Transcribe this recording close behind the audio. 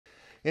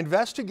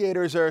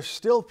Investigators are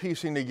still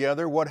piecing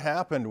together what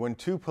happened when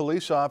two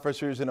police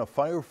officers and a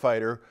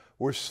firefighter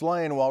were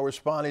slain while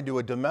responding to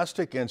a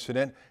domestic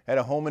incident at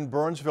a home in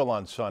Burnsville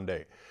on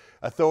Sunday.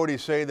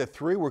 Authorities say the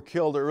three were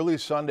killed early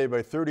Sunday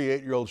by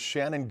 38-year-old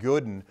Shannon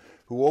Gooden,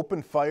 who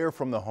opened fire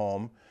from the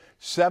home.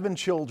 7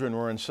 children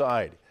were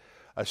inside.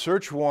 A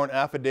search warrant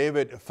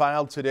affidavit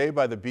filed today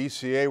by the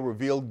BCA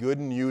revealed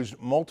Gooden used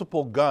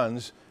multiple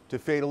guns to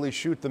fatally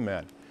shoot the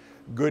men.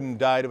 Gooden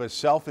died of a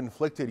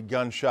self-inflicted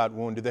gunshot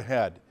wound to the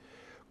head.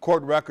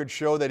 Court records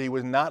show that he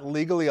was not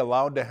legally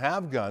allowed to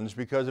have guns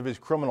because of his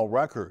criminal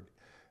record.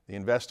 The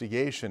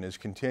investigation is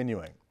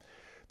continuing.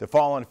 The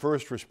fallen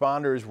first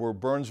responders were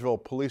Burnsville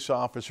police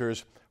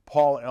officers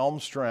Paul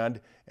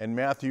Elmstrand and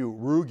Matthew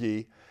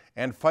Ruge,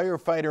 and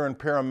firefighter and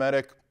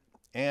paramedic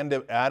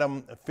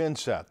Adam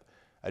Finseth.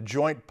 A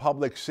joint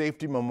public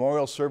safety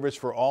memorial service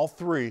for all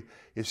three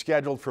is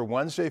scheduled for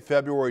Wednesday,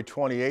 February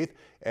 28th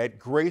at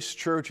Grace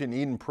Church in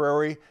Eden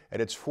Prairie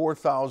at its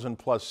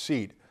 4,000-plus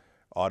seat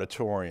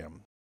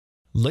auditorium.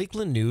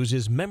 Lakeland News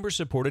is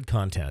member-supported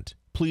content.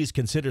 Please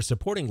consider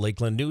supporting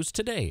Lakeland News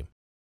today.